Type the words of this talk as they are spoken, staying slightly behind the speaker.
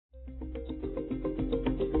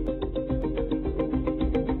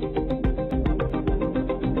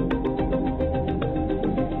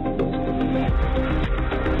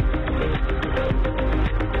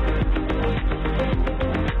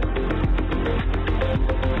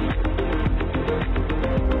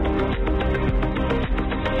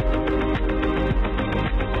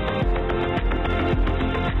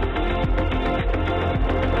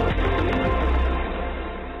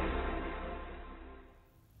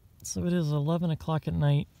So it is 11 o'clock at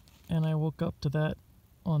night, and I woke up to that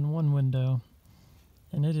on one window,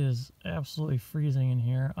 and it is absolutely freezing in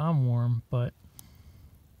here. I'm warm, but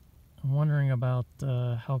I'm wondering about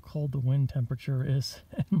how cold the wind temperature is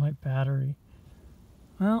in my battery.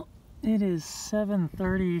 Well, it is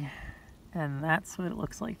 7:30, and that's what it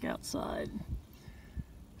looks like outside.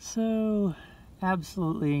 So,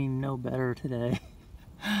 absolutely no better today.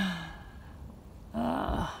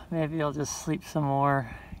 Maybe I'll just sleep some more,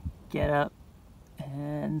 get up,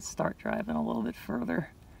 and start driving a little bit further.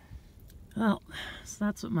 Well, so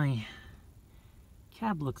that's what my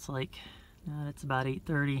cab looks like. It's about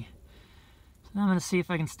 8:30. So now I'm going to see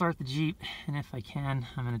if I can start the Jeep, and if I can,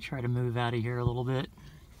 I'm going to try to move out of here a little bit.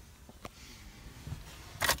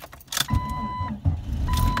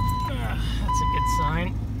 That's a good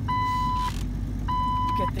sign.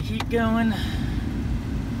 Get the heat going.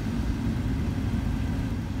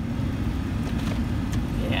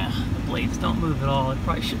 Yeah, the blades don't move at all. I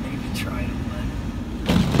probably shouldn't have even tried it,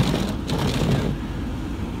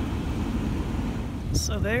 but...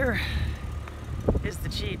 So there is the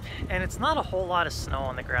Jeep, and it's not a whole lot of snow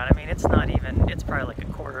on the ground. I mean, it's not even, it's probably like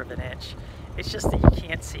 1/4 of an inch. It's just that you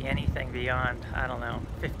can't see anything beyond, I don't know,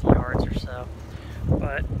 50 yards or so.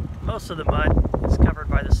 But most of the mud is covered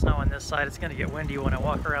by the snow on this side. It's going to get windy when I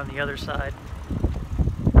walk around the other side.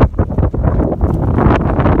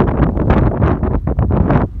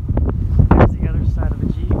 There's the other side of the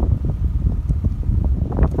Jeep.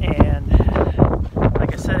 And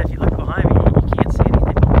like I said, if you look behind me, you can't see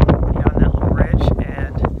anything beyond that little ridge.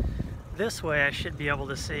 And this way I should be able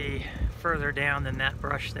to see further down than that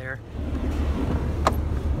brush there.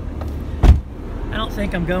 I don't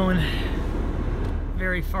think I'm going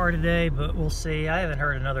very far today, but we'll see. I haven't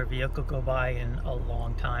heard another vehicle go by in a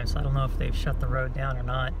long time, so I don't know if they've shut the road down or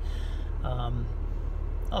not.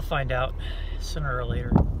 I'll find out sooner or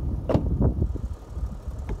later.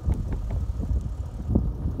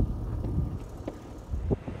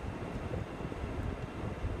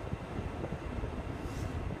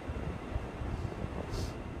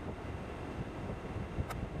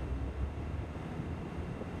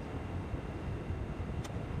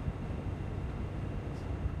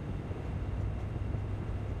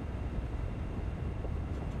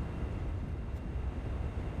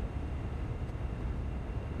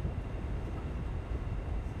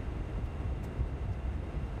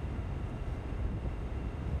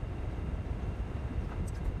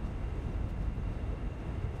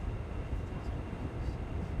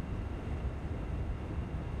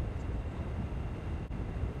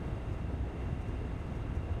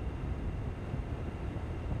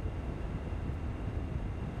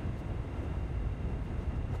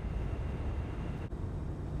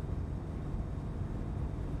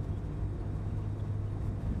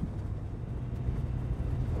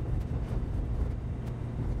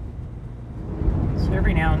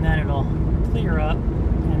 Every now and then it'll clear up,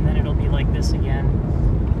 and then it'll be like this again.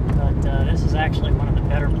 But this is actually one of the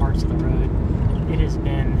better parts of the road. It has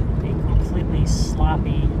been a completely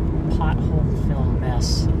sloppy, pothole-filled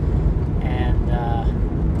mess. And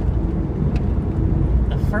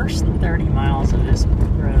the first 30 miles of this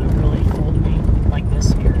road really fooled me. Like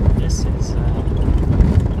this here, this is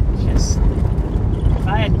just... If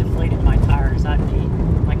I had deflated my tires,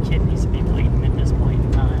 my kidneys would be bleeding at this point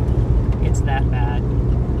in time. It's that bad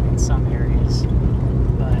in some areas,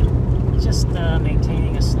 but just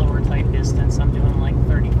maintaining a slower type distance. I'm doing like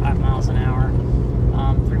 35 miles an hour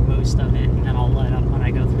through most of it, and then I'll let up when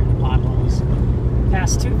I go through the potholes.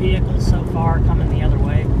 Passed 2 vehicles so far coming the other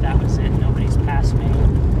way, but that was it. Nobody's passed me,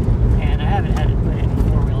 and I haven't had to put it in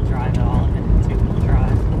 4-wheel drive at all. I've been in 2-wheel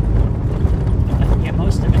drive. But yeah,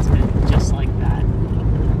 most of it's been just like that.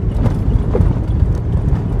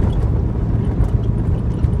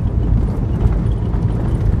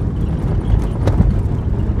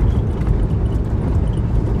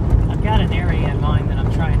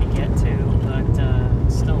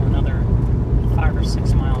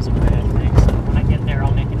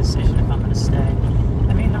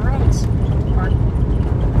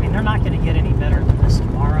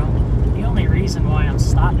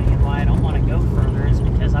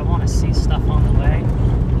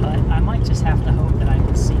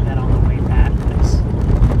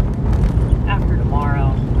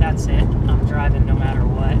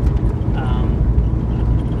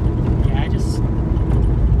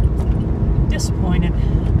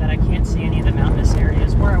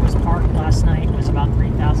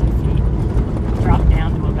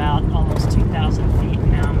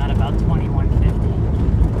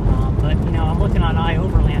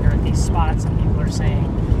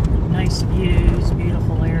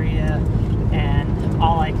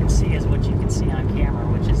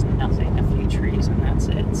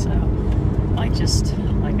 just,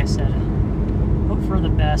 like I said, hope for the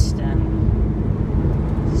best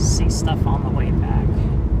and see stuff on the way back.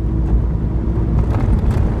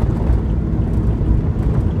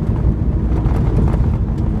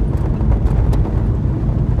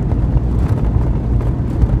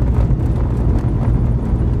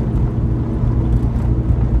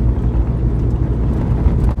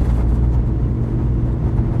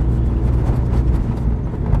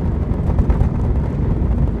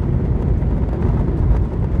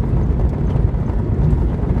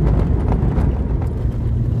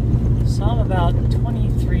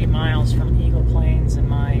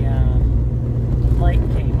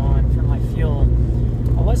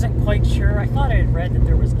 I thought I had read that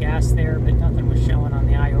there was gas there, but nothing was showing on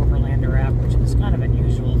the Overlander app, which was kind of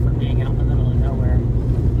unusual for being out in the middle of nowhere.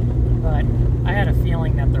 But I had a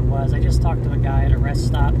feeling that there was. I just talked to a guy at a rest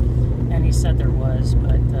stop, and he said there was,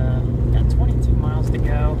 but got 22 miles to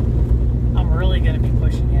go. I'm really going to be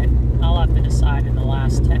pushing it. I'll have to decide in the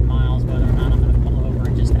last 10 miles whether or not I'm going to pull over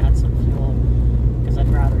and just add some fuel, because I'd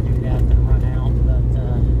rather do that than run out. But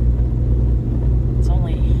it's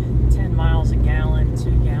only 10 miles a gallon,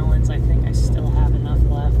 2 gallons. I think I still have enough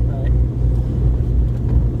left, but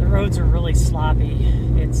the roads are really sloppy.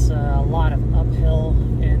 It's a lot of uphill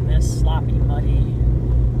in this sloppy, muddy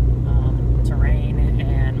terrain,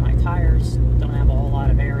 and my tires don't have a whole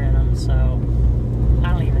lot of air in them, so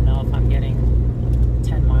I don't even know if I'm getting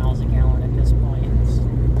 10 miles a gallon at this point.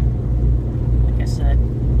 Like I said,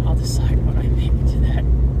 I'll decide when I make it to that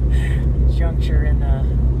juncture in the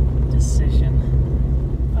decision.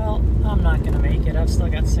 Well, I'm not going to make it. I've still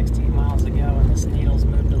got 16 miles to go, and this needle's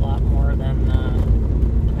moved a lot more than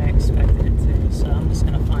I expected it to. So I'm just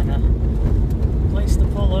going to find a place to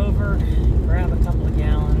pull over, grab a couple of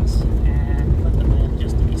gallons, and put them in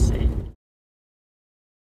just to be safe.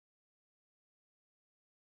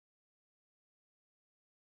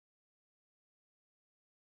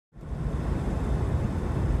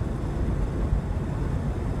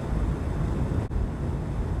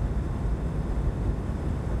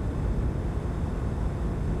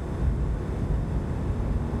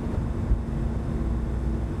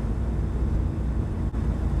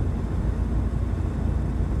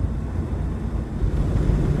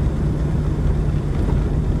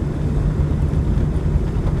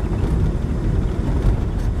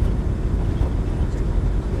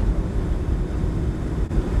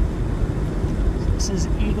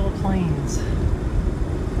 Plains.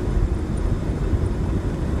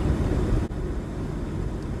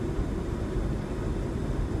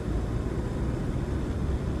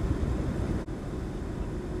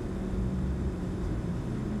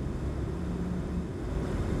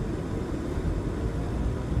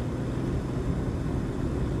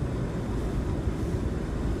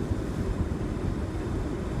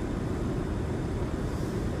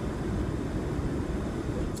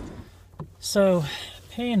 So,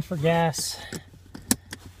 paying for gas,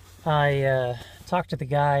 I talked to the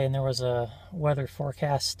guy, and there was a weather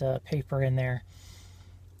forecast paper in there,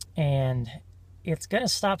 and it's going to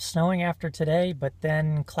stop snowing after today, but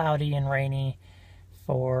then cloudy and rainy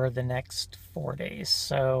for the next 4 days.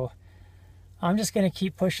 So I'm just going to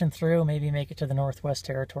keep pushing through, maybe make it to the Northwest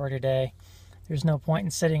Territory today. There's no point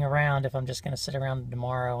in sitting around if I'm just going to sit around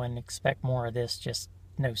tomorrow and expect more of this, just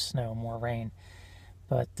no snow, more rain.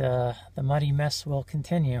 But the muddy mess will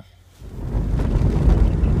continue.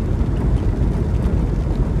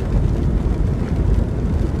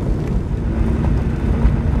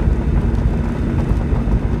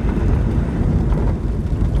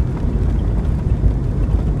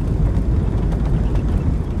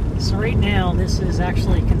 So right now, this is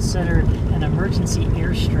actually considered an emergency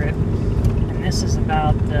airstrip, and this is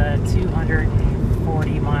about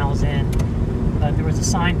 240 miles in. But there was a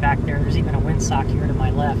sign back there. There's even a windsock here to my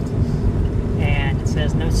left, and it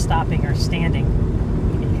says no stopping or standing,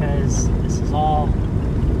 because this is all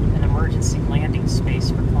an emergency landing space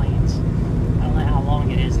for planes. I don't know how long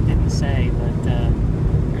it is, it didn't say, but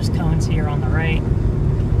there's cones here on the right.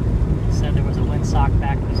 It said there was a windsock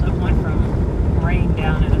back there. So it went from rain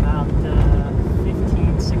down at about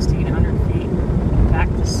 1,600 feet back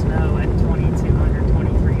to snow at 2,200,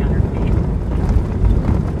 2,300 feet.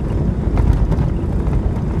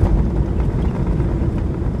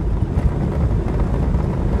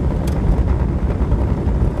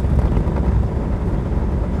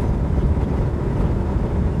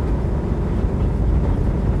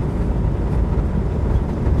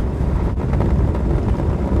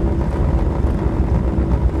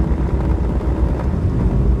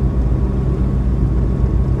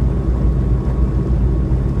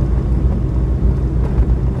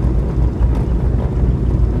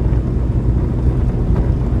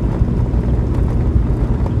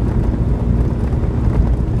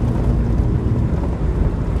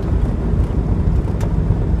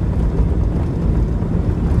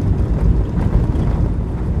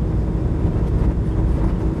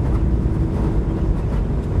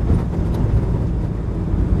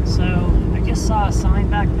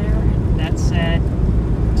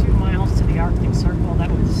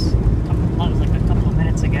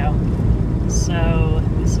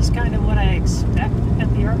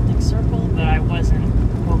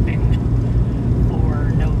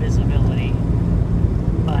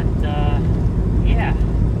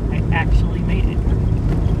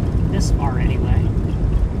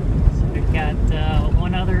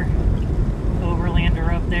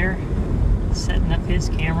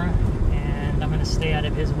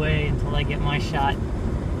 his way until I get my shot.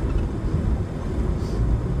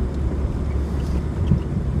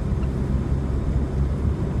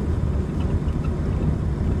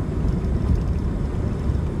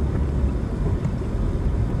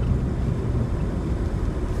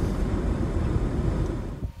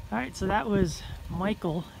 Alright, so that was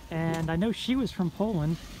Michael, and I know she was from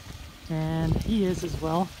Poland, and he is as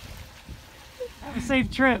well. Have a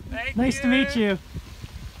safe trip. Nice to meet you.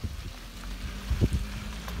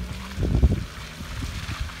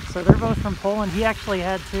 So they're both from Poland. He actually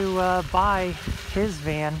had to buy his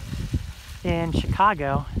van in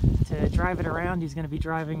Chicago to drive it around. He's going to be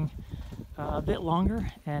driving a bit longer,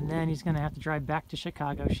 and then he's going to have to drive back to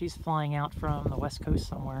Chicago. She's flying out from the West Coast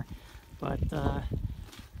somewhere, but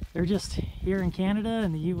they're just here in Canada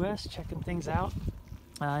and the US checking things out.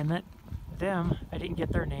 I met them, I didn't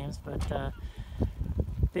get their names, but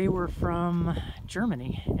they were from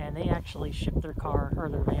Germany, and they actually shipped their car or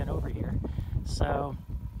their van over here. So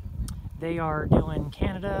they are doing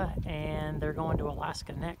Canada, and they're going to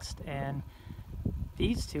Alaska next, and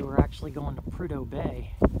these two are actually going to Prudhoe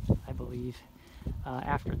Bay, I believe,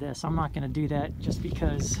 after this. I'm not going to do that just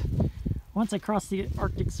because once I cross the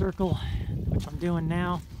Arctic Circle, which I'm doing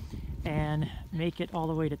now, and make it all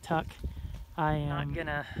the way to Tuck, I am not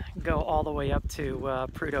gonna go all the way up to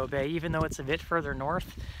Prudhoe Bay, even though it's a bit further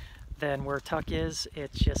north than where Tuck is.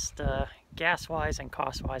 It's just gas-wise and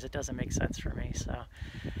cost-wise, it doesn't make sense for me. So,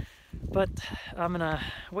 but I'm gonna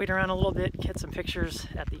wait around a little bit, get some pictures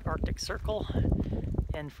at the Arctic Circle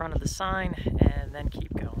in front of the sign, and then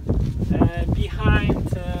keep going. Behind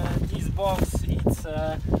this box, it's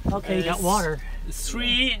okay. You got water.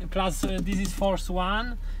 3 plus this is force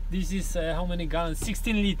 1. This is how many gallons?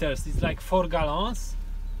 16 liters. It's like 4 gallons.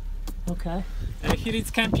 Okay. Here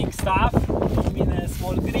it's camping stuff. I mean a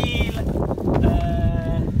small grill,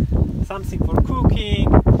 something for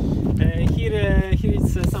cooking. Here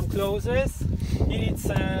it's some clothes. Here it's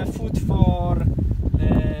food for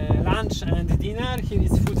lunch and dinner. Here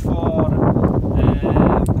is food for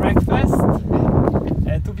breakfast.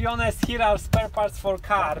 To be honest, here are spare parts for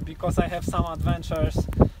car because I have some adventures,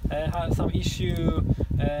 some issue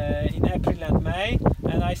in April and May,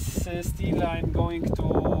 and I'm going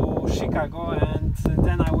to Chicago, and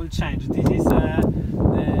then I will change. This is a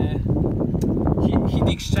heat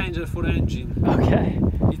exchanger for engine. Okay.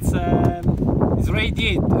 It's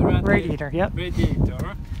radiator. Yep.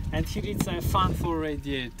 Radiator, and here it's a fan for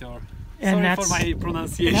radiator. And sorry for my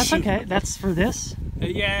pronunciation. That's okay. That's for this.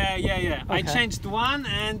 Yeah. Okay. I changed one,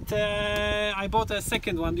 and I bought a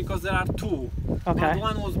second one because there are 2. Okay. But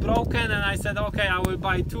one was broken, and I said, okay, I will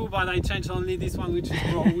buy 2, but I changed only this one, which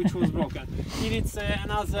was broken. Here it's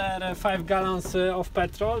another 5 gallons of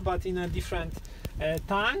petrol, but in a different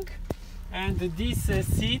tank. And this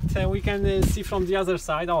seat we can see from the other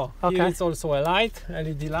side. Oh, okay. Here it's also a light,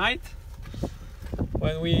 LED light,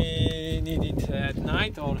 when we need it at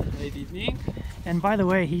night or late evening. And by the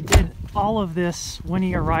way, he did all of this when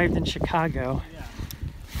he arrived in Chicago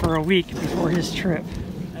for a week before his trip.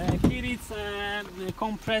 Here it's a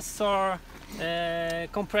compressor air,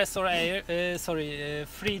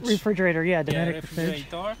 fridge. Refrigerator, yeah,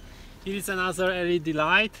 refrigerator. Here is another LED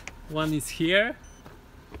light. One is here.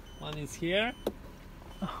 One is here.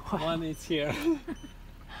 Oh, wow. One is here.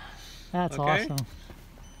 That's awesome.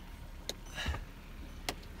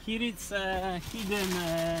 Here it's hidden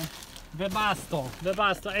Webasto,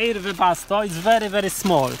 air Webasto. It's very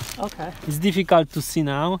small. Okay. It's difficult to see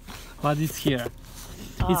now, but it's here.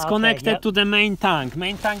 It's connected to the main tank.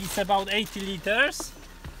 Main tank is about 80 liters.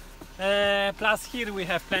 Plus here we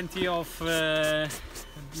have plenty of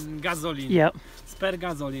gasoline. Yep. Spare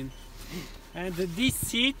gasoline. And this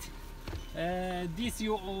seat, this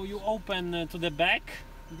you open to the back.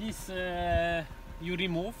 This you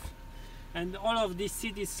remove, and all of this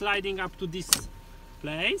seat is sliding up to this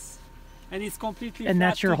place, and it's completely flat. And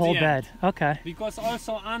that's your whole bed. Okay. Because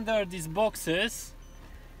also under these boxes,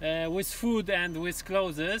 with food and with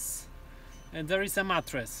clothes, and there is a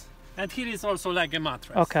mattress, and here is also like a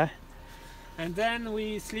mattress. Okay. And then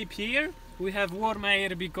we sleep here. We have warm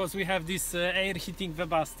air because we have this air heating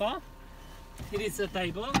Webasto. Here is a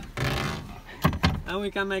table, and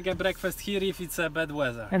we can make a breakfast here if it's bad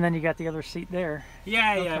weather. And then you got the other seat there.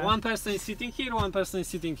 Yeah. One person is sitting here, one person is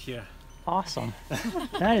sitting here. Awesome.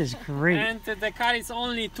 That is great. And the car is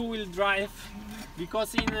only 2-wheel drive,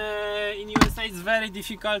 because in USA it's very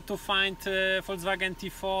difficult to find Volkswagen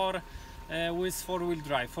T4 with 4-wheel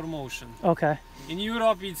drive for motion. Okay. In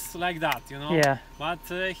Europe it's like that, you know. Yeah. But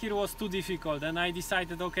here was too difficult, and I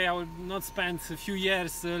decided, okay, I will not spend a few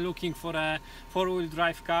years looking for a 4-wheel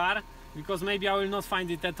drive car, because maybe I will not find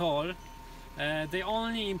it at all. They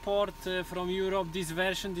only import from Europe this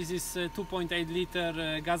version. This is 2.8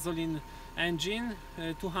 liter gasoline engine,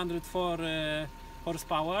 204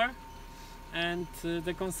 horsepower, and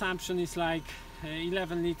the consumption is like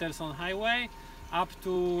 11 liters on highway, up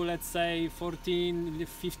to, let's say, 14,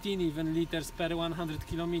 15 even liters per 100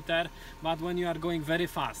 kilometer, but when you are going very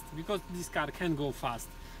fast, because this car can go fast.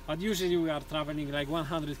 But usually we are traveling like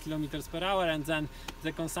 100 kilometers per hour, and then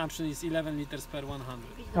the consumption is 11 liters per 100.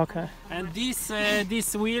 Okay. And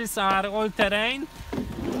these wheels are all-terrain,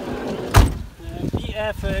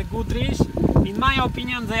 BFGoodrich. In my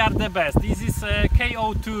opinion, they are the best. This is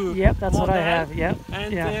KO2. Yep, that's model, what I have. Yep.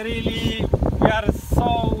 And yeah. Really, we are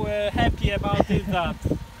so happy about it. That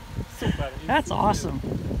super. That's awesome.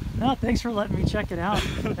 No, thanks for letting me check it out.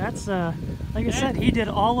 That's like I said, he did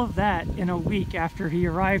all of that in a week after he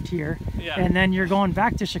arrived here. Yeah. And then you're going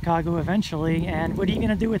back to Chicago eventually. And what are you going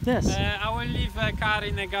to do with this? I will leave a car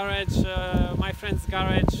in a garage, my friend's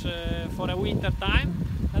garage, for a winter time.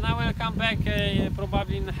 And I will come back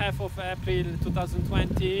probably in half of April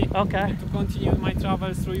 2020 okay. to continue my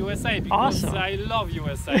travels through USA, because awesome. I love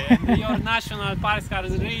USA. And your national parks are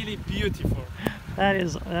really beautiful.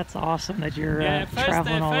 That's awesome that you're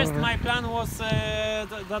traveling all first over. My plan was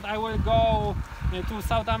that I will go to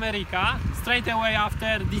South America straight away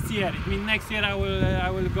after this year. I mean, next year I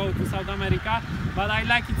will go to South America, but I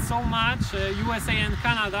like it so much, USA and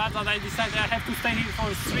Canada, that I decided I have to stay here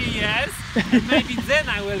for 3 years, and maybe then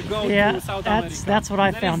I will go to South America. That's what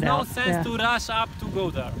I found out. There is no sense to rush up to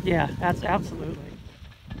go there. Yeah, that's absolutely.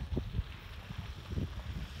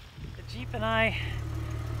 The Jeep and I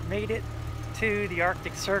made it to the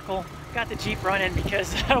Arctic Circle. Got the Jeep running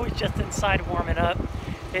because I was just inside warming up.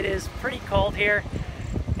 It is pretty cold here,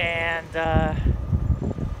 and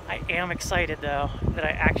I am excited though that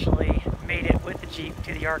I actually made it with the Jeep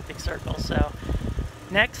to the Arctic Circle. So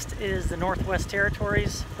next is the Northwest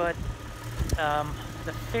Territories, but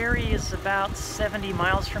the ferry is about 70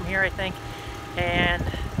 miles from here, I think, and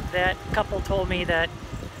that couple told me that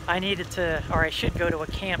I needed to, or I should go to a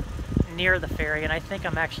camp near the ferry, and I think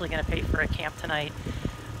I'm actually going to pay for a camp tonight.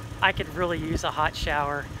 I could really use a hot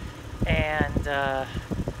shower and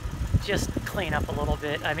just clean up a little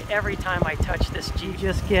bit. I mean, every time I touch this Jeep, you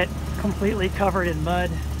just get completely covered in mud,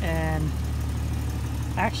 and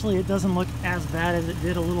actually it doesn't look as bad as it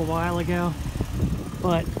did a little while ago,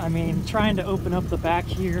 but I mean, trying to open up the back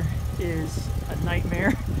here is a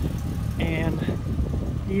nightmare, and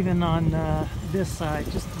even on this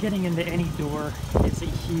side, just getting into any door is a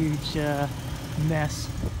huge mess.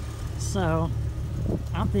 So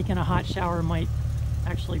I'm thinking a hot shower might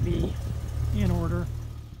actually be in order.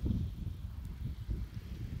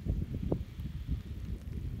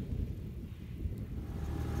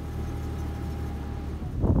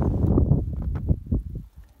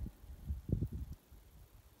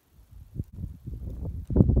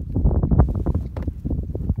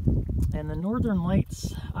 And the northern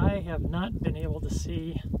lights, I have not been able to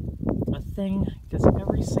see a thing, because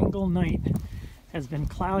every single night has been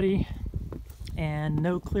cloudy and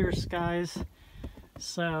no clear skies.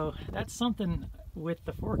 So that's something with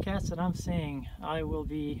the forecast that I'm seeing, I will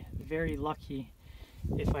be very lucky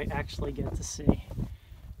if I actually get to see.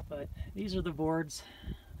 But these are the boards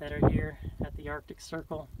that are here at the Arctic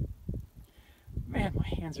Circle. Man, my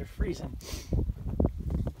hands are freezing.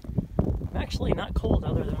 I'm actually not cold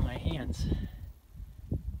other than my hands.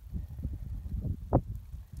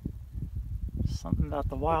 Something about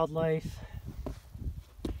the wildlife.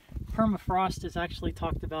 Permafrost is actually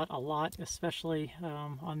talked about a lot, especially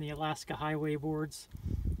on the Alaska highway boards,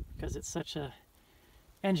 because it's such a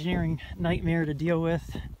engineering nightmare to deal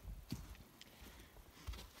with.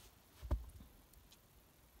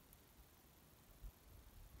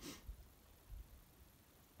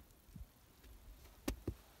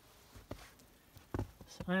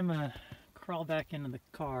 So I'm gonna crawl back into the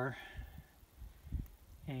car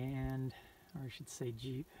and, or I should say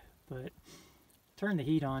Jeep, but turn the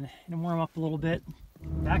heat on and warm up a little bit.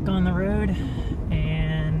 Back on the road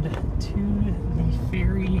and to the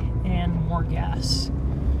ferry and more gas.